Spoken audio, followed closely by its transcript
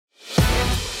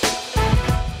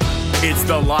It's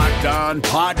the Locked On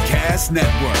Podcast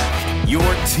Network, your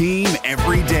team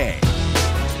every day.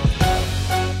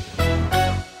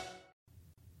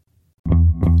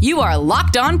 You are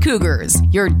Locked On Cougars,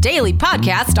 your daily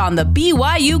podcast on the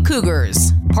BYU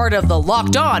Cougars. Part of the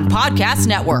Locked On Podcast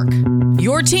Network,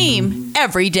 your team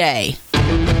every day.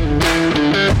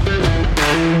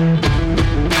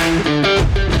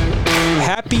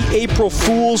 Happy April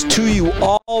Fools to you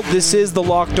all. This is the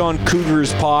Locked On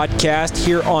Cougars podcast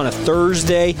here on a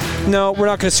Thursday. No, we're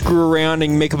not going to screw around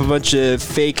and make up a bunch of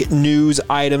fake news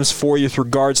items for you with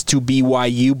regards to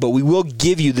BYU, but we will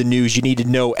give you the news you need to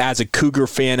know as a Cougar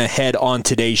fan ahead on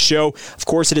today's show. Of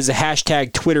course, it is a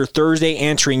hashtag Twitter Thursday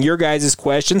answering your guys'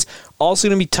 questions. Also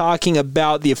going to be talking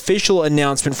about the official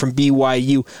announcement from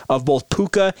BYU of both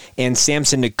Puka and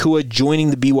Samson Nacua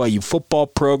joining the BYU football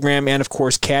program, and of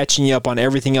course catching you up on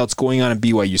everything else going on in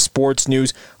BYU sports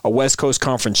news, a West Coast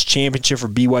Conference championship for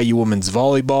BYU women's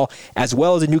volleyball, as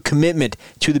well as a new commitment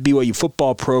to the BYU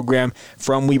football program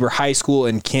from Weber High School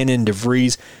and Cannon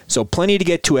DeVries. So plenty to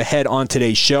get to ahead on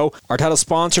today's show. Our title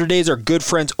sponsor today is our good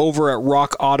friends over at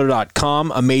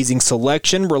rockauto.com. Amazing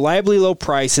selection, reliably low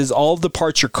prices, all of the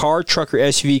parts your car, truck, or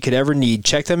SUV could ever need.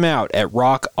 Check them out at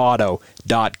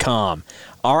rockauto.com.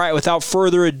 All right, without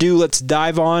further ado, let's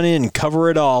dive on in and cover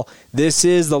it all. This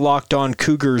is the Locked On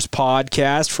Cougars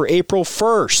podcast for April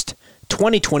 1st,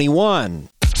 2021.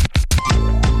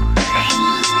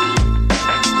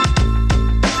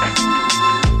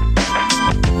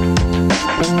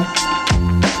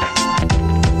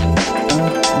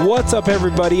 What's up,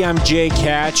 everybody? I'm Jay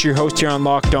Katz, your host here on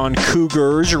Locked On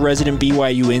Cougars, your resident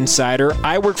BYU insider.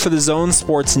 I work for the Zone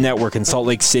Sports Network in Salt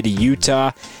Lake City,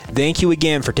 Utah. Thank you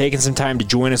again for taking some time to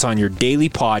join us on your daily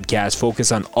podcast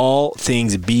focused on all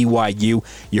things BYU.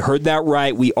 You heard that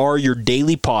right. We are your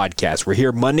daily podcast. We're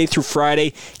here Monday through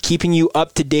Friday, keeping you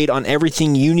up to date on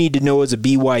everything you need to know as a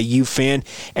BYU fan,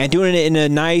 and doing it in a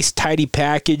nice, tidy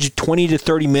package, 20 to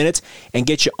 30 minutes, and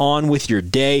get you on with your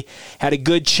day. Had a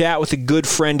good chat with a good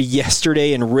friend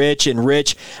yesterday, and Rich,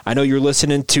 I know you're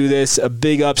listening to this. A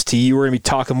big ups to you. We're going to be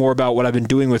talking more about what I've been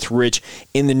doing with Rich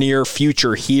in the near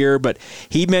future here, but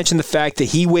he mentioned the fact that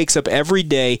he wakes up every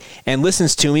day and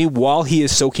listens to me while he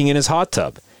is soaking in his hot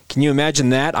tub. Can you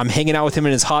imagine that? I'm hanging out with him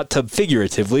in his hot tub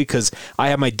figuratively because I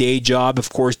have my day job, of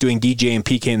course, doing DJ and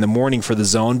PK in the morning for the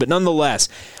Zone. But nonetheless,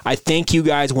 I thank you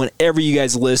guys whenever you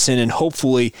guys listen, and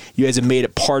hopefully you guys have made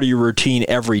it part of your routine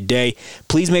every day.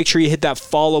 Please make sure you hit that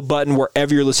follow button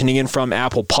wherever you're listening in from: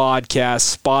 Apple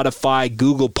Podcasts, Spotify,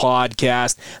 Google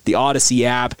Podcasts, the Odyssey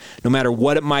app, no matter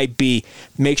what it might be.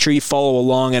 Make sure you follow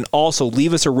along, and also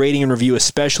leave us a rating and review,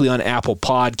 especially on Apple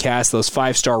Podcasts. Those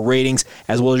 5-star ratings,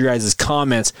 as well as your guys'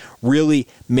 comments, really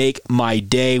make my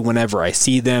day whenever I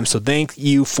see them. So thank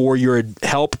you for your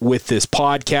help with this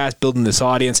podcast, building this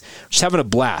audience, just having a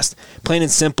blast. Plain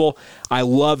and simple, I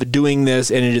love doing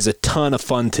this, and it is a ton of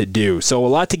fun to do. So a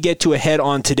lot to get to ahead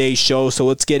on today's show, so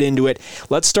let's get into it.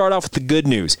 Let's start off with the good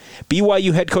news.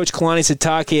 BYU head coach Kalani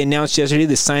Sitake announced yesterday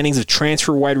the signings of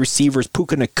transfer wide receivers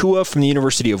Puka Nacua from the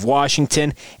University of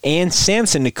Washington and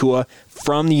Samson Nacua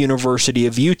from the University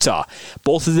of Utah.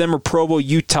 Both of them are Provo,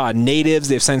 Utah natives.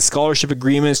 They've signed scholarship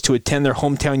agreements to attend their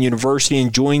hometown university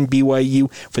and join BYU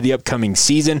for the upcoming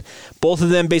season. Both of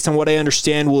them, based on what I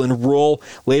understand, will enroll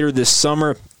later this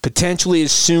summer, potentially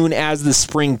as soon as the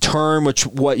spring term, which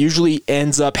what usually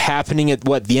ends up happening at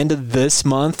the end of this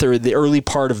month or the early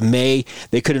part of May.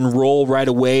 They could enroll right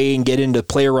away and get into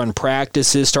player run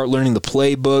practices, start learning the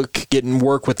playbook, getting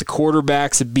work with the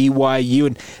quarterbacks at BYU,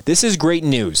 and this is great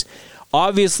news.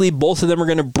 Obviously, both of them are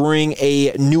going to bring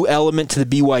a new element to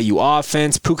the BYU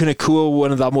offense. Puka Nacua,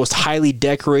 one of the most highly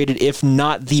decorated, if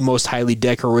not the most highly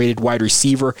decorated wide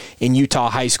receiver in Utah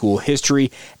high school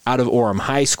history, out of Orem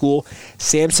High School.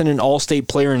 Samson, an all-state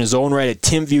player in his own right at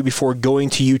Timpview before going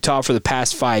to Utah for the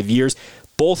past 5 years.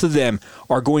 Both of them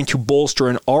are going to bolster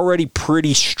an already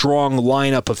pretty strong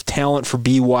lineup of talent for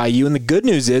BYU. And the good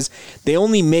news is they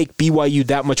only make BYU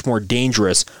that much more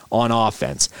dangerous on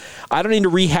offense. I don't need to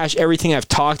rehash everything I've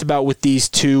talked about with these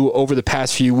two over the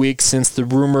past few weeks since the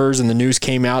rumors and the news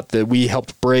came out that we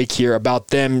helped break here about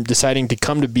them deciding to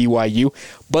come to BYU.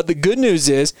 But the good news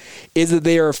is that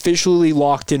they are officially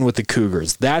locked in with the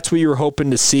Cougars. That's what you're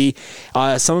hoping to see.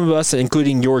 Some of us,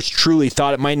 including yours truly,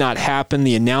 thought it might not happen,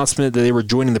 the announcement that they were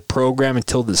joining the program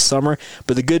until this summer.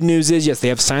 But the good news is, yes, they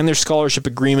have signed their scholarship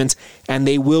agreements, and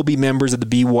they will be members of the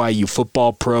BYU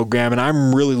football program, and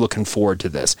I'm really looking forward to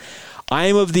this. I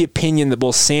am of the opinion that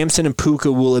both Samson and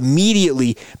Puka will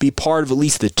immediately be part of at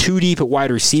least the 2 deep at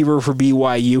wide receiver for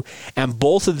BYU, and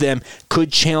both of them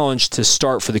could challenge to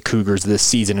start for the Cougars this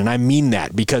season. And I mean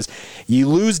that because you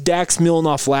lose Dax Milne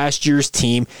off last year's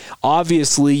team.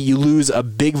 Obviously, you lose a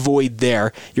big void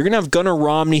there. You're going to have Gunnar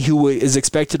Romney, who is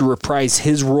expected to reprise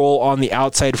his role on the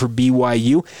outside for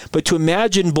BYU. But to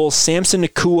imagine both Samson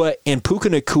Nacua and Puka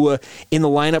Nacua in the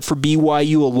lineup for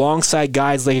BYU alongside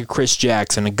guys like a Chris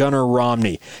Jackson, a Gunnar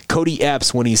Romney, Cody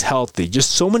Epps when he's healthy,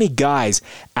 just so many guys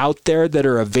out there that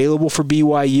are available for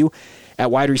BYU at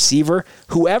wide receiver.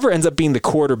 Whoever ends up being the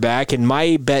quarterback, and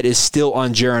my bet is still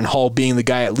on Jaron Hall being the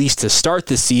guy at least to start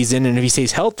this season, and if he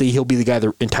stays healthy, he'll be the guy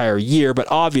the entire year.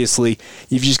 But obviously,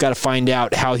 you've just got to find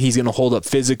out how he's going to hold up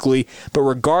physically. But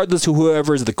regardless of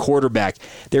whoever is the quarterback,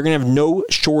 they're going to have no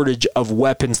shortage of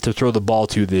weapons to throw the ball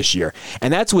to this year.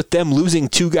 And that's with them losing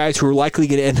 2 guys who are likely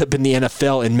going to end up in the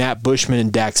NFL in Matt Bushman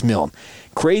and Dax Milne.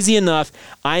 Crazy enough,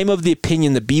 I am of the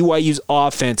opinion that BYU's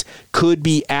offense could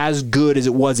be as good as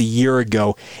it was a year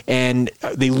ago. And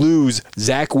they lose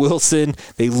Zach Wilson,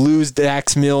 they lose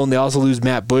Dax Milne, they also lose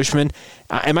Matt Bushman.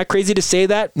 Am I crazy to say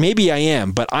that? Maybe I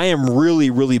am, but I am really,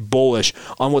 really bullish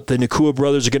on what the Nacua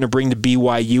brothers are going to bring to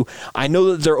BYU. I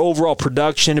know that their overall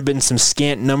production have been some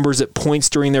scant numbers at points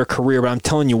during their career, but I'm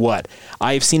telling you what,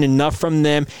 I have seen enough from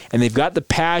them, and they've got the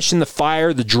passion, the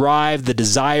fire, the drive, the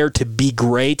desire to be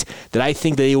great, that I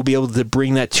think that they will be able to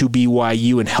bring that to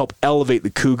BYU and help elevate the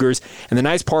Cougars. And the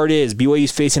nice part is BYU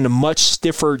is facing a much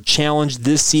stiffer challenge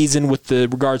this season with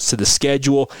regards to the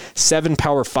schedule. 7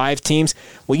 Power 5 teams.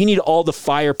 Well, you need all the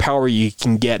firepower you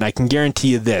can get, and I can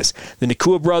guarantee you this. The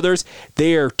Nacua brothers,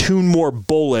 they are 2 more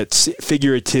bullets,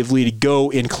 figuratively, to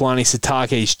go in Kalani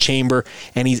Sitake's chamber,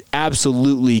 and he's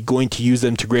absolutely going to use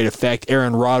them to great effect.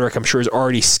 Aaron Roderick, I'm sure, is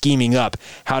already scheming up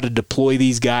how to deploy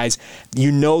these guys.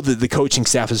 You know that the coaching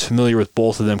staff is familiar with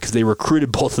both of them because they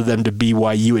recruited both of them to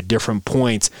BYU at different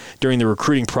points during the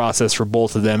recruiting process for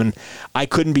both of them, and I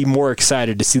couldn't be more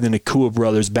excited to see the Nacua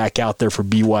brothers back out there for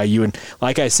BYU. And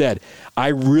like I said, I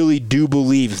really do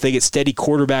believe if they get steady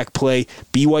quarterback play,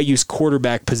 BYU's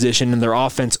quarterback position and their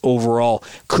offense overall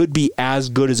could be as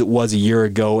good as it was a year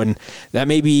ago. And that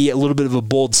may be a little bit of a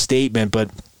bold statement, but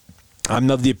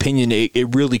I'm of the opinion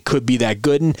it really could be that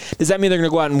good. And does that mean they're going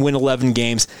to go out and win 11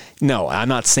 games? No, I'm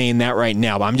not saying that right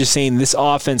now. But I'm just saying this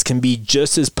offense can be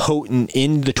just as potent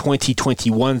in the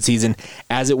 2021 season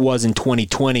as it was in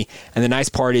 2020. And the nice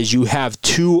part is you have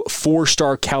 2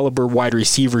 4-star caliber wide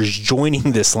receivers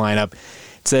joining this lineup.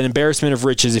 It's an embarrassment of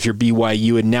riches if you're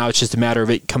BYU, and now it's just a matter of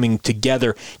it coming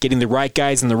together, getting the right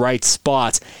guys in the right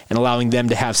spots, and allowing them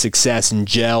to have success and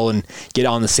gel and get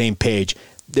on the same page.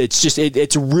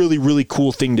 It's a really, really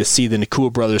cool thing to see the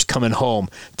Nacua brothers coming home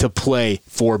to play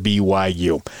for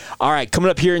BYU. All right,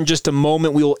 coming up here in just a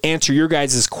moment, we will answer your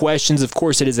guys' questions. Of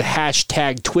course, it is a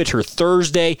hashtag Twitter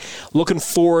Thursday. Looking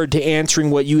forward to answering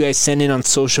what you guys send in on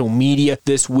social media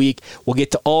this week. We'll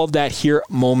get to all of that here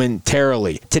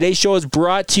momentarily. Today's show is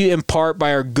brought to you in part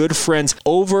by our good friends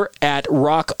over at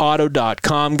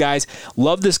rockauto.com. Guys,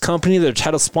 love this company. They're the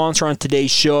title sponsor on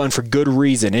today's show, and for good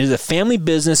reason. It is a family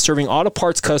business serving auto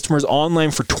parts customers online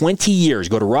for 20 years.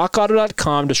 Go to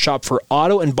rockauto.com to shop for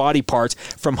auto and body parts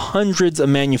from hundreds of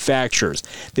manufacturers.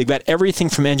 They've got everything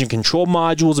from engine control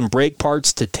modules and brake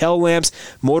parts to tail lamps,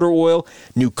 motor oil,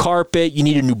 new carpet, you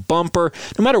need a new bumper.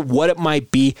 No matter what it might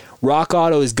be, Rock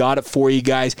Auto has got it for you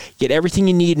guys. Get everything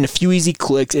you need in a few easy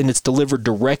clicks, and it's delivered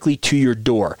directly to your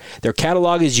door. Their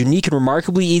catalog is unique and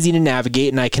remarkably easy to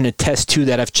navigate, and I can attest to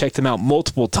that. I've checked them out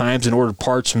multiple times and ordered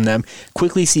parts from them.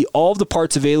 Quickly see all of the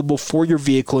parts available for your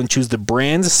vehicle and choose the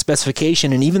brands,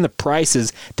 specification, and even the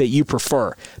prices that you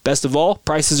prefer. Best of all,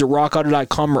 prices at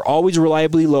rockauto.com are always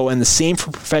reliably low, and the same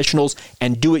for professionals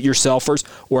and do-it-yourselfers,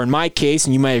 or in my case,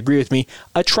 and you might agree with me,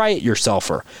 a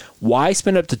try-it-yourselfer. Why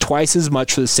spend up to twice as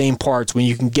much for the same parts when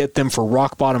you can get them for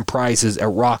rock-bottom prices at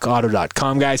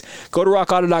rockauto.com, guys? Go to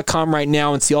rockauto.com right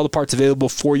now and see all the parts available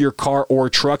for your car or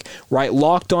truck. Right,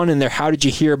 Locked On in their How Did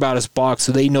You Hear About Us box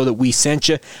so they know that we sent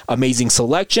you. Amazing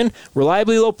selection,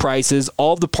 reliably low prices,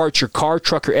 all of the parts your car,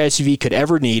 truck, or SUV could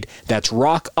ever need. That's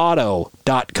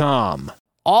rockauto.com.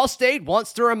 Allstate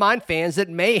wants to remind fans that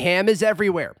mayhem is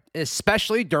everywhere,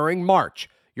 especially during March.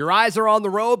 Your eyes are on the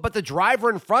road, but the driver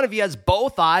in front of you has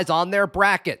both eyes on their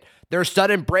bracket. Their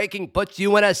sudden braking puts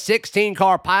you in a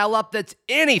 16-car pileup that's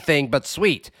anything but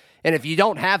sweet. And if you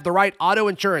don't have the right auto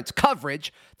insurance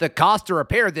coverage, the cost to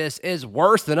repair this is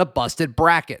worse than a busted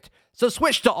bracket. So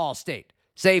switch to Allstate.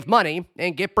 Save money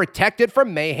and get protected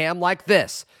from mayhem like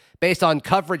this. Based on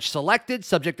coverage selected,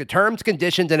 subject to terms,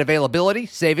 conditions, and availability,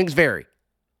 savings vary.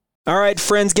 All right,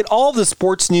 friends, get all of the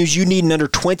sports news you need in under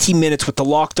 20 minutes with the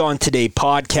Locked On Today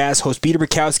podcast. Host Peter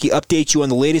Bukowski updates you on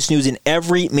the latest news in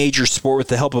every major sport with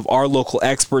the help of our local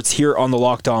experts here on the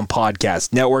Locked On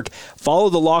Podcast Network. Follow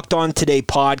the Locked On Today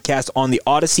podcast on the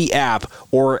Odyssey app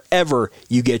or wherever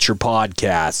you get your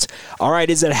podcasts. All right,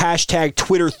 it's a hashtag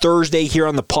Twitter Thursday here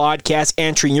on the podcast,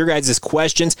 answering your guys'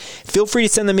 questions. Feel free to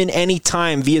send them in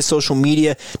anytime via social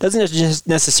media. Doesn't just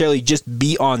necessarily just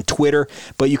be on Twitter,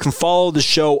 but you can follow the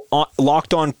show on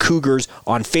Locked On Cougars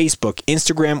on Facebook,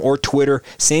 Instagram, or Twitter.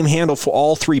 Same handle for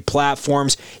all three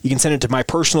platforms. You can send it to my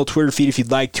personal Twitter feed if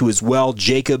you'd like to as well.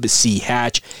 Jacob C.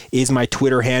 Hatch is my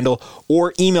Twitter handle.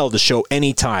 Or email the show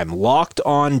anytime.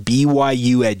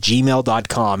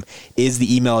 LockedOnBYU@gmail.com is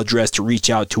the email address to reach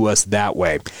out to us that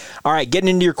way. All right, getting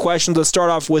into your questions, let's start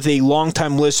off with a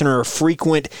longtime listener, a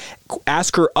frequent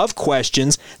asker of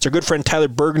questions. It's our good friend Tyler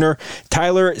Bergner.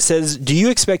 Tyler says, do you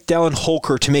expect Dallin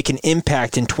Holker to make an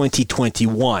impact in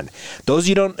 2021? Those of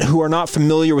you who are not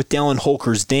familiar with Dallin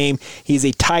Holker's name, he's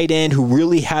a tight end who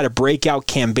really had a breakout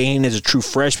campaign as a true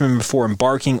freshman before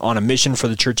embarking on a mission for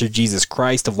the Church of Jesus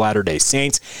Christ of Latter-day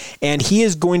Saints. And he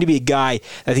is going to be a guy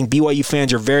I think BYU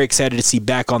fans are very excited to see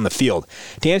back on the field.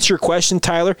 To answer your question,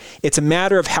 Tyler, it's a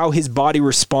matter of how his body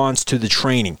responds to the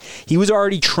training. He was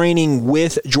already training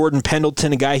with Jordan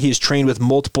Pendleton, a guy he has trained with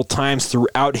multiple times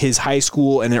throughout his high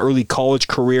school and early college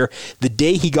career. The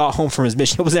day he got home from his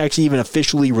mission, he wasn't actually even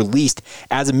officially released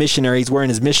as a missionary. He's wearing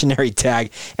his missionary tag,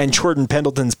 and Jordan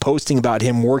Pendleton's posting about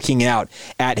him working out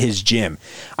at his gym.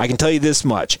 I can tell you this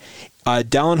much.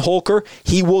 Dallin Holker,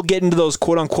 he will get into those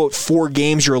quote-unquote 4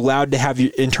 games you're allowed to have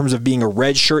in terms of being a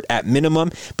red shirt at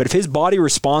minimum. But if his body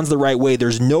responds the right way,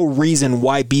 there's no reason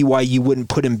why BYU wouldn't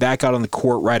put him back out on the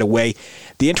court right away.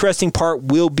 The interesting part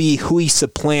will be who he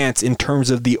supplants in terms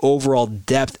of the overall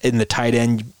depth in the tight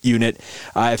end unit.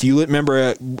 If you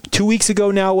remember 2 weeks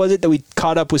ago now, was it, that we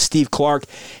caught up with Steve Clark,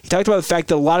 he talked about the fact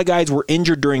that a lot of guys were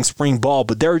injured during spring ball,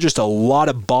 but there are just a lot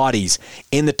of bodies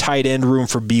in the tight end room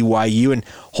for BYU, and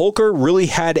Holker really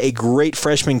had a great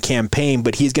freshman campaign,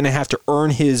 but he's going to have to earn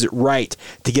his right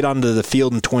to get onto the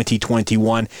field in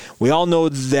 2021. We all know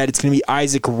that it's going to be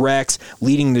Isaac Rex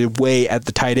leading the way at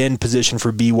the tight end position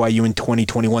for BYU in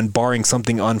 2021, barring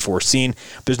something unforeseen.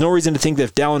 There's no reason to think that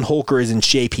if Dallin Holker is in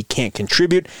shape, he can't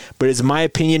contribute, but it's my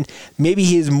opinion, maybe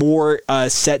he is more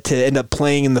set to end up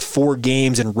playing in the 4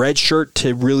 games in redshirt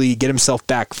to really get himself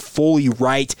back fully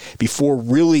right before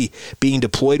really being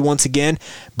deployed once again.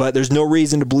 But there's no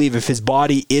reason to believe if his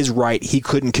body is right, he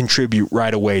couldn't contribute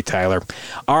right away, Tyler.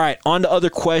 All right, on to other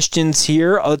questions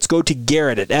here. Let's go to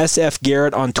Garrett at SF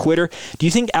Garrett on Twitter. Do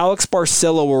you think Alex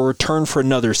Barcelo will return for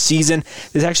another season?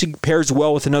 This actually pairs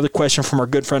well with another question from our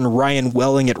good friend Ryan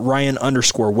Welling at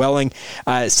Ryan_Welling,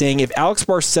 saying, if Alex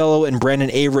Barcelo and Brandon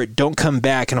Averett don't come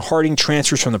back and Harding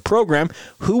transfers from the program,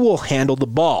 who will handle the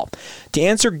ball? To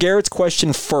answer Garrett's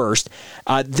question first,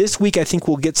 this week I think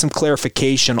we'll get some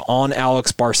clarification on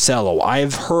Alex Barcelo. I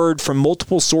have heard from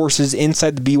multiple sources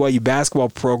inside the BYU basketball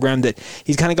program that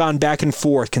he's kind of gone back and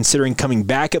forth, considering coming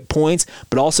back at points,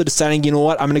 but also deciding, you know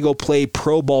what, I'm going to go play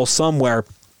pro ball somewhere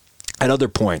at other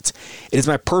points. It is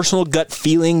my personal gut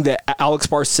feeling that Alex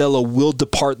Barcelo will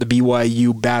depart the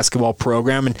BYU basketball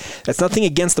program, and that's nothing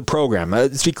against the program.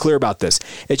 Let's be clear about this.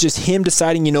 It's just him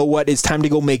deciding, you know what, it's time to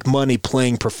go make money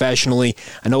playing professionally.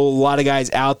 I know a lot of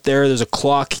guys out there, there's a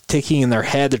clock ticking in their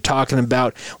head. They're talking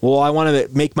about, well, I want to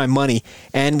make my money,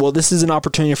 and well, this is an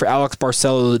opportunity for Alex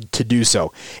Barcelo to do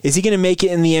so. Is he going to make it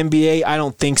in the NBA? I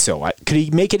don't think so. Could he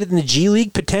make it in the G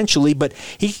League? Potentially, but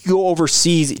he could go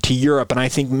overseas to Europe and I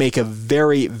think make a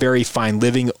very, very fine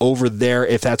living over there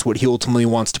if that's what he ultimately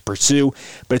wants to pursue.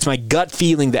 But it's my gut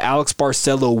feeling that Alex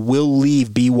Barcelo will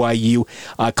leave BYU,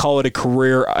 call it a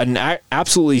career, an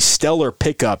absolutely stellar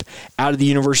pickup out of the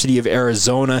University of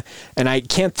Arizona. And I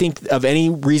can't think of any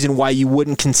reason why you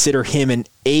wouldn't consider him an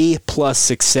A+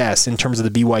 success in terms of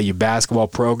the BYU basketball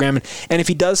program. And if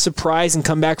he does surprise and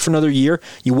come back for another year,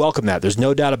 you welcome that. There's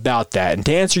no doubt about that. And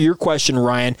to answer your question,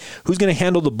 Ryan, who's going to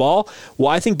handle the ball? Well,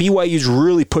 I think BYU's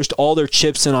really pushed all their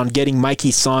chips in on getting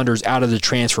Mikey Saunders out of the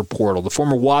transfer portal. The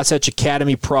former Wasatch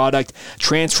Academy product,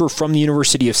 transfer from the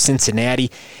University of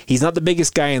Cincinnati. He's not the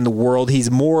biggest guy in the world.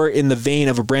 He's more in the vein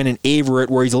of a Brandon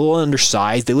Averett, where he's a little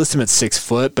undersized. They list him at 6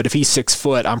 foot, but if he's 6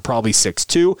 foot, I'm probably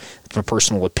 6'2". my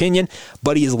personal opinion,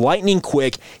 but he is lightning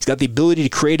quick. He's got the ability to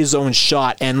create his own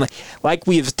shot, and like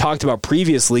we have talked about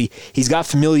previously, he's got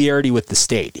familiarity with the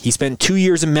state. He spent 2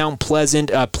 years in Mount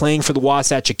Pleasant playing for the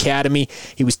Wasatch Academy.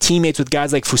 He was teammates with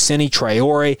guys like Fuseni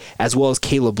Traore as well as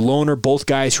Caleb Lohner, both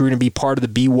guys who are going to be part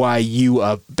of the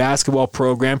BYU basketball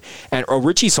program, and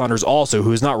Richie Saunders also,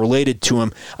 who is not related to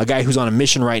him, a guy who's on a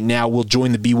mission right now, will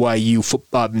join the BYU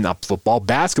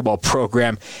basketball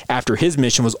program after his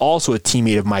mission, was also a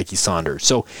teammate of Mikey Saunders.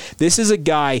 So this is a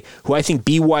guy who I think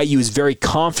BYU is very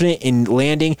confident in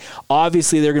landing.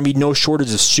 Obviously, there are going to be no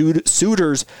shortage of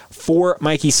suitors for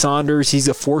Mikey Saunders. He's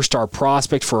a 4-star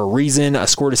prospect for a reason.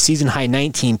 Scored a season-high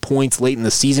 19 points late in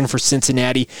the season for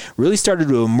Cincinnati. Really started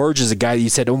to emerge as a guy that you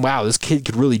said, oh, wow, this kid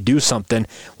could really do something.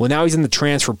 Well, now he's in the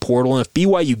transfer portal, and if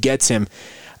BYU gets him,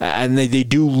 and they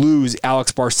do lose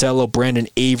Alex Barcelo, Brandon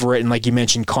Averett, and like you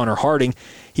mentioned, Connor Harding,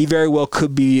 he very well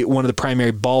could be one of the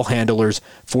primary ball handlers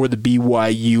for the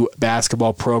BYU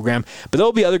basketball program. But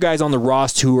there'll be other guys on the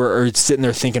roster who are sitting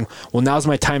there thinking, well, now's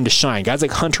my time to shine. Guys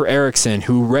like Hunter Erickson,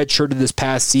 who redshirted this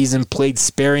past season, played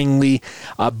sparingly,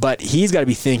 but he's got to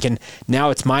be thinking,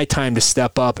 now it's my time to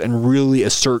step up and really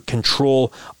assert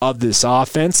control of this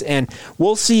offense. And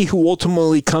we'll see who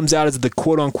ultimately comes out as the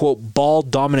quote-unquote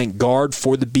ball-dominant guard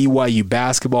for the BYU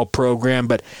basketball program.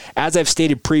 But as I've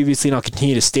stated previously, and I'll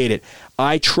continue to state it,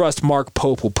 I trust Mark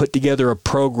Pope will put together a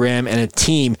program and a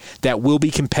team that will be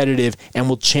competitive and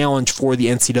will challenge for the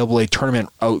NCAA tournament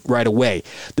right away.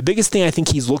 The biggest thing I think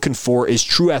he's looking for is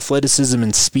true athleticism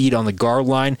and speed on the guard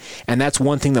line, and that's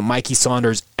one thing that Mikey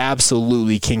Saunders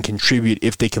absolutely can contribute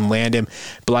if they can land him.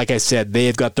 But like I said, they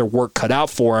have got their work cut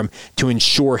out for him to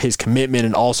ensure his commitment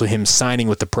and also him signing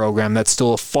with the program. That's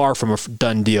still far from a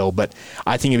done deal, but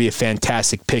I think it'd be a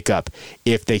fantastic pickup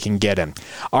if they can get him.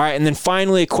 All right, and then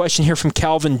finally a question here from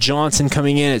Calvin Johnson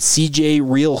coming in at CJ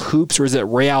Real Hoops, or is it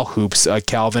Real Hoops,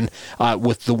 Calvin,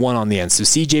 with the one on the end. So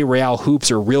CJ Real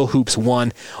Hoops or Real Hoops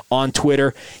 1 on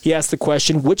Twitter. He asked the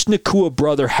question, which Nacua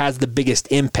brother has the biggest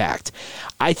impact?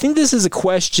 I think this is a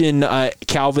question,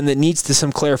 Calvin, that needs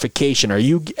some clarification. Are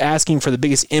you asking for the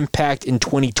biggest impact in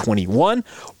 2021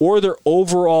 or their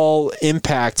overall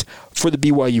impact for the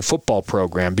BYU football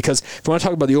program? Because if you want to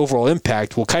talk about the overall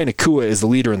impact, well, Kai Nacua is the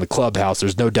leader in the clubhouse.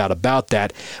 There's no doubt about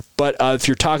that. But if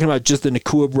you're talking about just the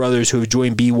Nacua brothers who have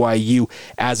joined BYU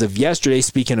as of yesterday,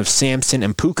 speaking of Samson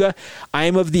and Puka, I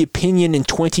am of the opinion in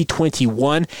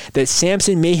 2021 that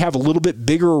Samson may have a little bit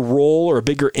bigger role or a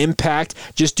bigger impact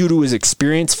just due to his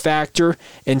experience factor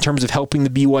in terms of helping the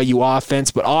BYU offense.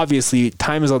 But obviously,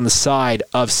 time is on the side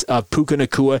of Puka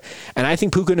Nacua, and I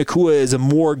think Puka Nacua is a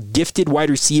more gifted wide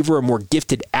receiver, a more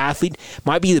gifted athlete,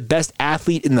 might be the best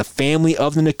athlete in the family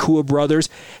of the Nacua brothers.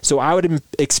 So I would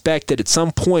expect that at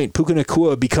some point, Puka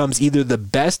Nacua becomes either the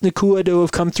best Nacua to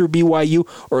have come through BYU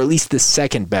or at least the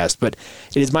second best. But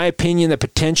it is my opinion that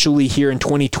potentially here in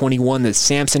 2021 that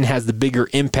Samson has the bigger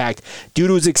impact due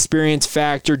to his experience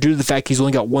factor, due to the fact he's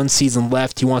only got one season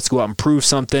left. He wants to go out and prove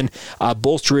something,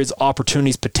 bolster his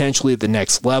opportunities potentially at the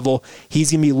next level.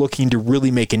 He's going to be looking to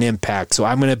really make an impact. So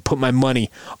I'm going to put my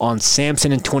money on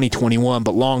Samson in 2021,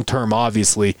 but long term,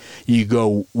 obviously, you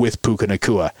go with Puka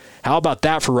Nacua. How about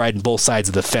that for riding both sides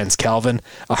of the fence, Calvin?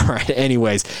 All right,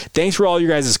 anyways, thanks for all your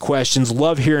guys' questions.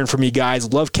 Love hearing from you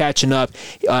guys. Love catching up,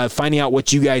 finding out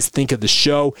what you guys think of the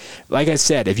show. Like I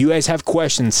said, if you guys have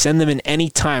questions, send them in any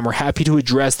time. We're happy to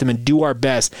address them and do our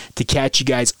best to catch you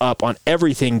guys up on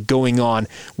everything going on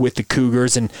with the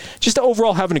Cougars and just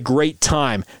overall having a great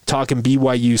time talking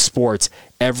BYU sports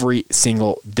every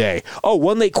single day. Oh,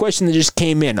 one late question that just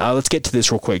came in. Let's get to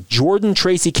this real quick. Jordan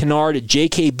Tracy Kennard at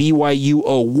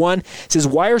JKBYU01 says,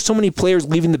 why are so many players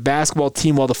leaving the basketball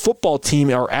team while the football team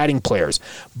are adding players?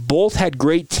 Both had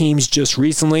great teams just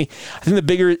recently. I think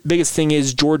the biggest thing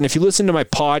is, Jordan, if you listen to my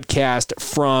podcast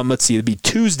from, it'd be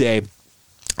Tuesday,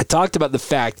 I talked about the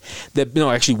fact that,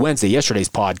 Wednesday, yesterday's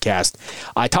podcast,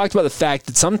 I talked about the fact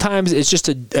that sometimes it's just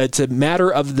it's a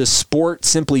matter of the sport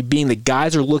simply being that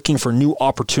guys are looking for new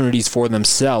opportunities for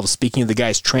themselves. Speaking of the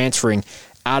guys transferring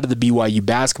out of the BYU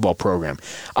basketball program,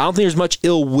 I don't think there's much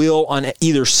ill will on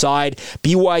either side.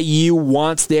 BYU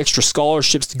wants the extra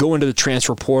scholarships to go into the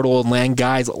transfer portal and land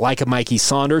guys like a Mikey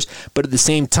Saunders, but at the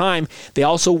same time, they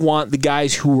also want the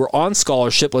guys who were on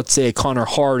scholarship, let's say a Connor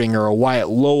Harding or a Wyatt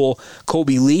Lowell,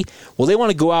 Kobe Lee, well, they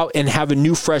want to go out and have a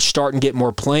new fresh start and get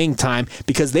more playing time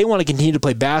because they want to continue to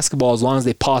play basketball as long as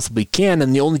they possibly can,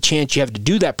 and the only chance you have to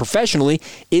do that professionally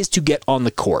is to get on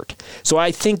the court. So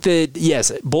I think that,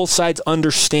 yes, both sides understand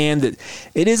understand that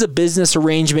it is a business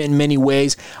arrangement in many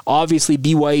ways. Obviously,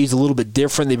 BYU is a little bit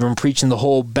different. They've been preaching the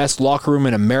whole best locker room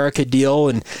in America deal,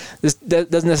 and that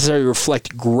doesn't necessarily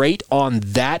reflect great on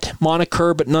that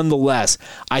moniker, but nonetheless,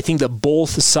 I think that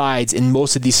both sides in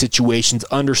most of these situations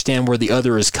understand where the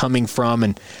other is coming from,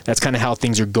 and that's kind of how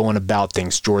things are going about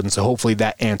things, Jordan. So hopefully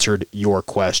that answered your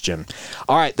question.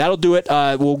 All right, that'll do it.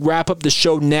 We'll wrap up the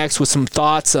show next with some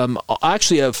thoughts.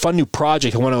 Actually, a fun new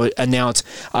project I want to announce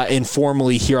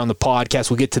informally here on the podcast.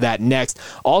 We'll get to that next.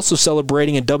 Also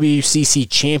celebrating a WCC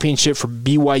championship for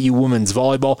BYU women's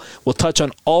volleyball. We'll touch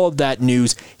on all of that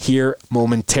news here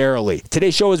momentarily.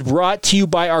 Today's show is brought to you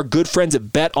by our good friends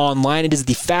at Bet Online. It is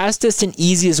the fastest and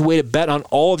easiest way to bet on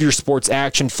all of your sports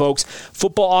action, folks.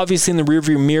 Football obviously in the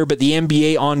rearview mirror, but the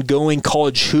NBA ongoing,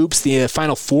 college hoops, the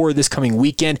Final Four this coming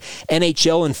weekend,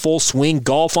 NHL in full swing,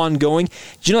 golf ongoing.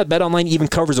 Did you know that Bet Online even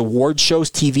covers award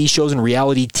shows, TV shows, and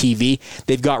reality TV?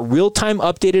 They've got real-time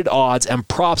updated odds and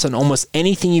props on almost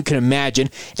anything you can imagine,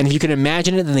 and if you can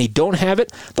imagine it and they don't have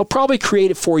it, they'll probably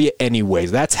create it for you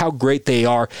anyways. That's how great they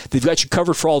are. They've got you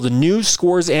covered for all the news,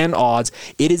 scores, and odds.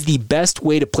 It is the best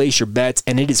way to place your bets,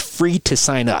 and it is free to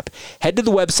sign up. Head to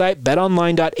the website,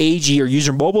 betonline.ag, or use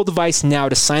your mobile device now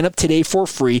to sign up today for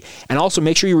free, and also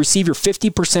make sure you receive your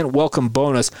 50% welcome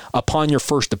bonus upon your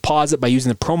first deposit by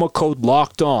using the promo code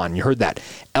LOCKEDON. You heard that.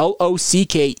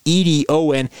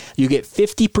 LOCKEDON. You get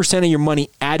 50% of your money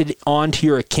added onto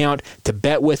your account to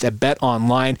bet with at Bet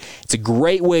Online. It's a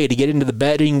great way to get into the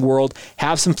betting world,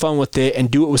 have some fun with it,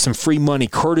 and do it with some free money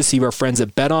courtesy of our friends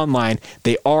at Bet Online.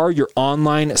 They are your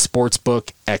online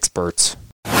sportsbook experts.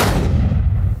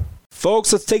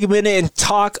 Folks, let's take a minute and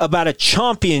talk about a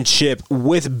championship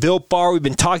with Built Bar. We've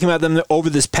been talking about them over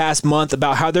this past month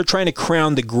about how they're trying to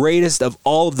crown the greatest of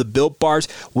all of the Built Bars.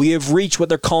 We have reached what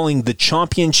they're calling the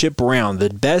championship round,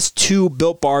 the best 2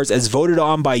 Built Bars as voted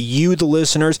on by you, the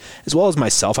listeners, as well as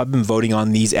myself. I've been voting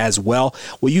on these as well.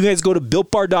 Well, you guys go to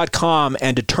BuiltBar.com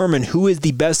and determine who is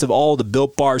the best of all the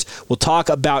Built Bars. We'll talk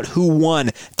about who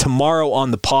won tomorrow on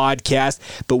the podcast.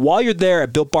 But while you're there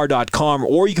at BuiltBar.com,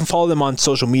 or you can follow them on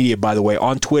social media, by the way,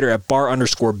 on Twitter at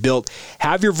bar_built.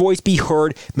 Have your voice be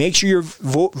heard. Make sure your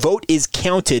vote is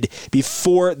counted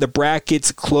before the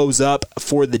brackets close up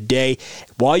for the day.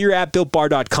 While you're at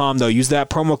BuiltBar.com, though, use that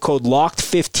promo code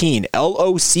LOCKED15,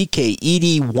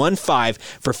 LOCKED15,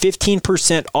 for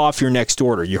 15% off your next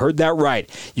order. You heard that right.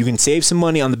 You can save some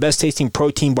money on the best tasting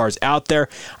protein bars out there.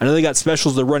 I know they got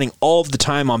specials they're running all of the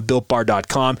time on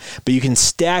BuiltBar.com, but you can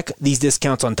stack these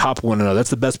discounts on top of one another. That's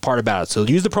the best part about it. So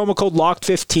use the promo code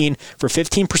LOCKED15 for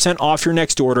 15% off your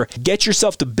next order. Get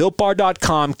yourself to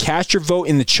BuiltBar.com, cast your vote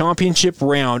in the championship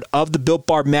round of the Built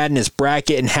Bar Madness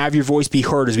bracket, and have your voice be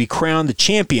heard as we crown the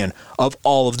champion of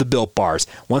all of the Built Bars.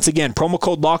 Once again, promo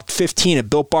code LOCKED15 at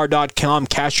BuiltBar.com.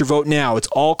 Cast your vote now. It's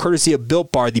all courtesy of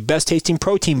Built Bar, the best tasting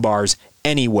protein bars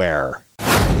anywhere.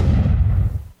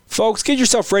 Folks, get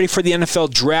yourself ready for the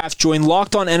NFL Draft. Join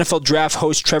Locked On NFL Draft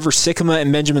hosts Trevor Sikkema and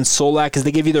Benjamin Solak as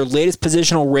they give you their latest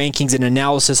positional rankings and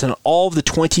analysis on all of the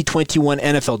 2021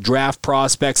 NFL Draft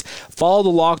prospects. Follow the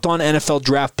Locked On NFL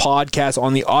Draft podcast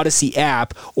on the Odyssey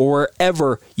app or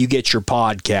wherever you get your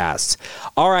podcasts.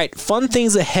 All right, fun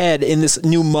things ahead in this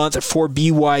new month for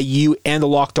BYU and the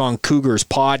Locked On Cougars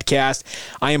podcast.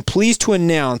 I am pleased to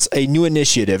announce a new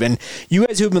initiative, and you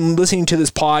guys who have been listening to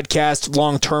this podcast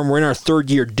long term, we're in our 3rd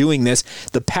year doing this.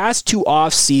 The past 2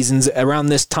 off seasons around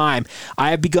this time, I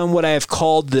have begun what I have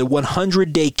called the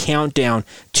 100-day countdown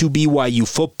to BYU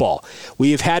football.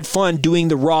 We have had fun doing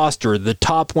the roster, the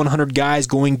top 100 guys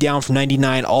going down from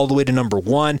 99 all the way to number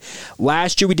 1.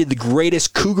 Last year, we did the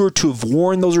greatest Cougar to have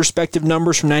worn those respective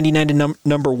numbers from 99 to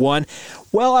number 1.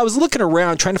 Well, I was looking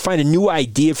around trying to find a new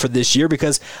idea for this year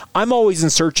because I'm always in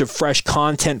search of fresh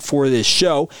content for this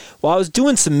show. Well, I was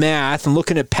doing some math and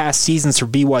looking at past seasons for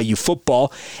BYU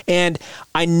football, and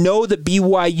I know that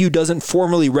BYU doesn't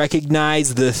formally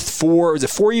recognize the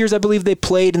 4 years I believe they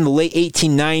played in the late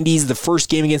 1890s, the first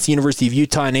game against the University of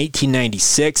Utah in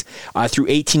 1896 through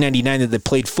 1899 that they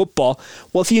played football.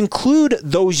 Well, if you include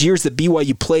those years that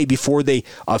BYU played before they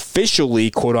officially,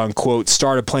 quote-unquote,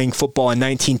 started playing football in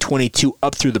 1922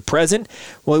 up through the present,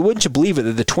 well, wouldn't you believe it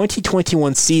that the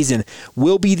 2021 season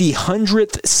will be the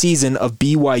 100th season of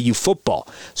BYU football.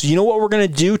 So you know what we're going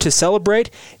to do to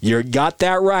celebrate? You got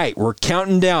that right. We're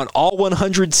counting down all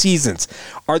 100 seasons.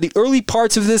 Are the early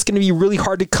parts of this going to be really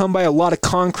hard to come by a lot of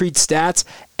concrete stats?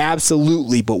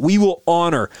 Absolutely, but we will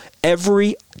honor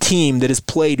every team that has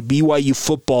played BYU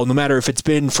football, no matter if it's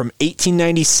been from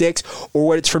 1896 or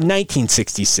what it's from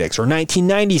 1966 or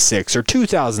 1996 or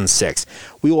 2006.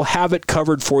 We will have it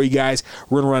covered for you guys.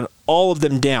 We're going to run all of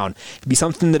them down. It'll be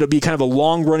something that'll be kind of a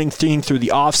long-running thing through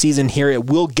the offseason here. It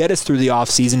will get us through the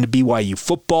offseason to BYU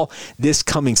football this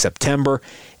coming September.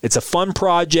 It's a fun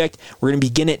project. We're going to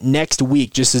begin it next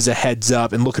week, just as a heads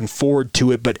up, and looking forward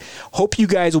to it. But hope you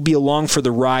guys will be along for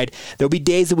the ride. There'll be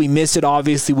days that we miss it,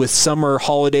 obviously, with summer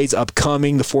holidays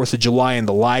upcoming, the 4th of July and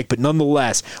the like. But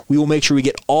nonetheless, we will make sure we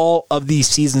get all of these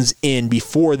seasons in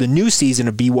before the new season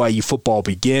of BYU football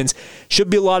begins.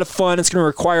 Should be a lot of fun. It's going to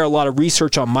require a lot of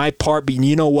research on my part, but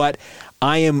you know what?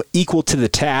 I am equal to the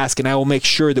task, and I will make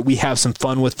sure that we have some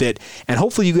fun with it. And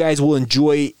hopefully you guys will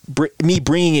enjoy me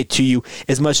bringing it to you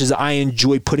as much as I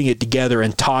enjoy putting it together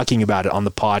and talking about it on the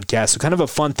podcast. So kind of a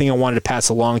fun thing I wanted to pass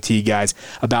along to you guys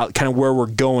about kind of where we're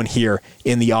going here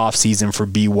in the offseason for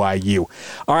BYU.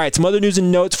 All right, some other news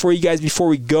and notes for you guys before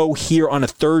we go here on a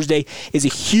Thursday is a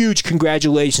huge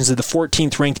congratulations to the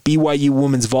 14th ranked BYU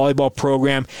women's volleyball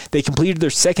program. They completed their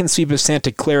second sweep of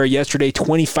Santa Clara yesterday,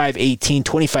 25-18,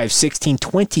 25-16,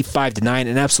 25-9,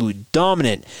 an absolute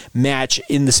dominant match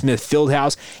in the Smith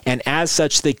Fieldhouse, and as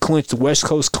such, they clinched the West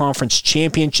Coast Conference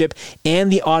Championship and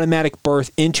the automatic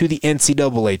berth into the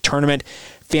NCAA tournament.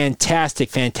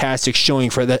 Fantastic showing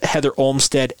for Heather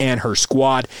Olmstead and her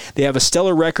squad. They have a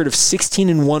stellar record of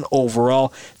 16-1 overall,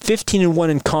 15-1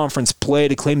 in conference play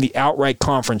to claim the outright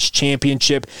conference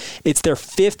championship. It's their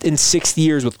 5th and 6th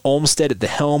years with Olmstead at the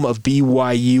helm of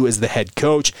BYU as the head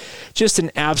coach. Just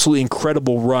an absolutely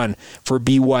incredible run for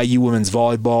BYU women's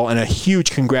volleyball, and a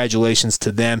huge congratulations to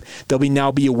them. They'll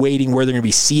now be awaiting where they're going to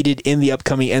be seated in the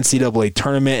upcoming NCAA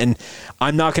tournament, and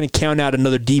I'm not going to count out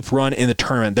another deep run in the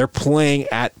tournament. They're playing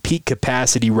at peak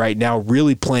capacity right now,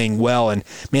 really playing well. And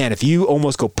man, if you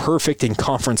almost go perfect in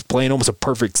conference play and almost a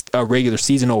perfect regular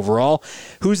season overall,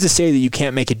 who's to say that you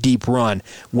can't make a deep run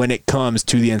when it comes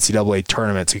to the NCAA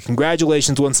tournament? So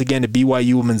congratulations once again to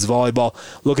BYU women's volleyball.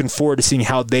 Looking forward to seeing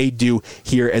how they do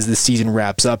here as the season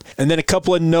wraps up. And then a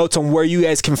couple of notes on where you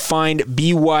guys can find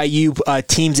BYU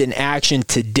teams in action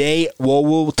today. Well,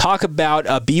 we'll talk about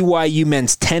BYU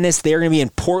men's tennis. They're going to be in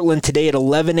Portland today at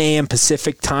 11 a.m.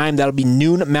 Pacific time. That'll be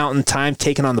noon Mountain time,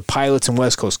 taking on the Pilots in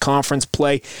West Coast Conference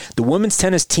play. The women's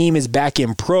tennis team is back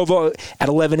in Provo at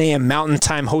 11 a.m. Mountain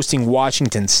time, hosting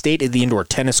Washington State at the indoor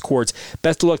tennis courts.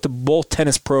 Best of luck to both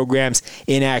tennis programs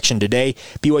in action today.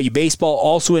 BYU baseball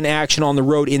also in action on the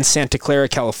road in Santa Clara,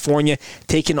 California,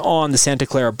 taking on the Santa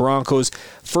Clara Broncos.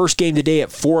 First game today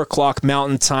at 4 o'clock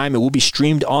Mountain time. It will be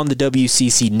streamed on the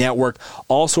WCC network.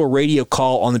 Also a radio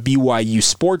call on the BYU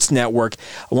Sports Network.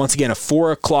 Once again, a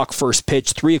 4 o'clock first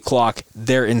pitch, 3 o'clock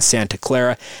there in Santa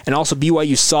Clara. And also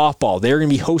BYU softball. They're going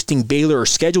to be hosting Baylor, or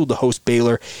scheduled to host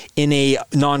Baylor, in a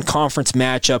non-conference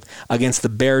matchup against the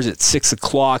Bears at 6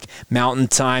 o'clock Mountain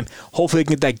time. Hopefully they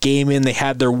can get that game in. They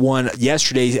had their one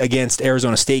yesterday against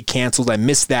Arizona State canceled. I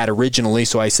missed that originally,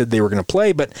 so I said they were going to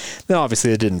play, but then obviously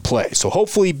they didn't play. So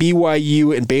hopefully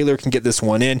BYU and Baylor can get this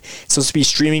one in. It's supposed to be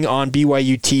streaming on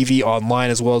BYU TV online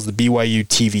as well as the BYU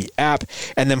TV app.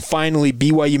 And then finally,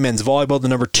 BYU men's volleyball, the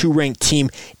number 2 ranked team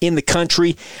in the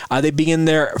country. They begin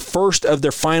their first of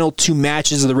their final 2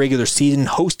 matches of the regular season,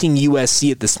 hosting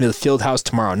USC at the Smith Fieldhouse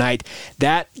tomorrow night.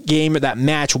 That game, or that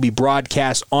match, will be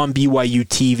broadcast on BYU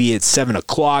TV at 7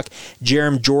 o'clock.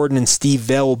 Jerem Jordan and Steve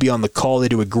Vell will be on the call. They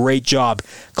do a great job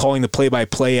calling the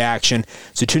play-by-play action.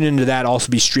 So tune into that. Also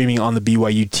be streaming on the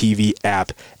BYU TV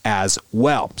app as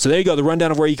well. So there you go, the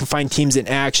rundown of where you can find teams in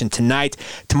action tonight.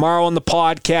 Tomorrow on the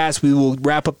podcast, we will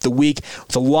wrap up the week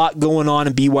with a lot going on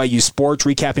in BYU sports,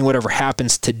 recapping whatever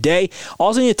happens today.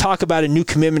 Also need to talk about a new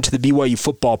commitment to the BYU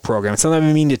football program. It's something I've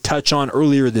been meaning to touch on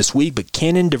earlier this week, but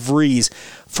Cannon DeVries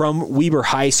from Weber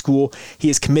High School,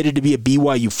 he is committed to be a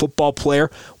BYU football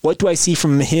player. What do I see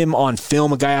from him on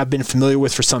film? A guy I've been familiar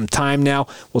with for some time now.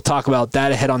 We'll talk about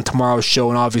that ahead on tomorrow's show,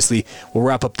 and obviously we'll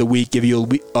wrap up the week, give you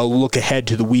a look ahead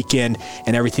to the weekend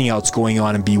and everything else going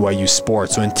on in BYU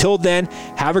sports. So until then,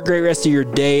 have a great rest of your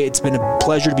day. It's been a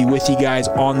pleasure to be with you guys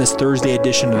on this Thursday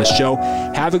edition of the show.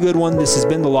 Have a good one. This has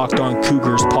been the Locked On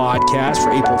Cougars podcast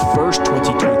for April 1st,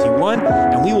 2021,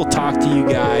 and we will talk to you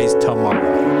guys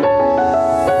tomorrow.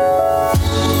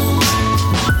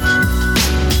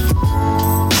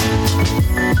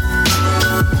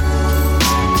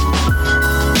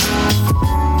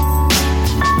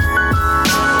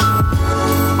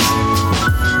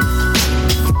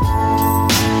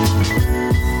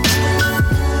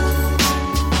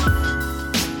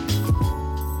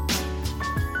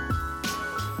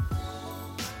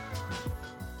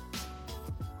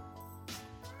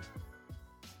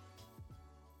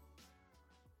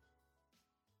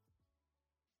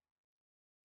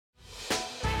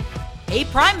 Hey,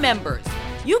 Prime members,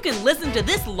 you can listen to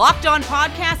this Locked On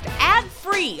podcast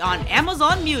ad-free on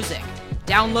Amazon Music.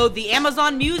 Download the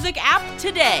Amazon Music app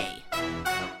today.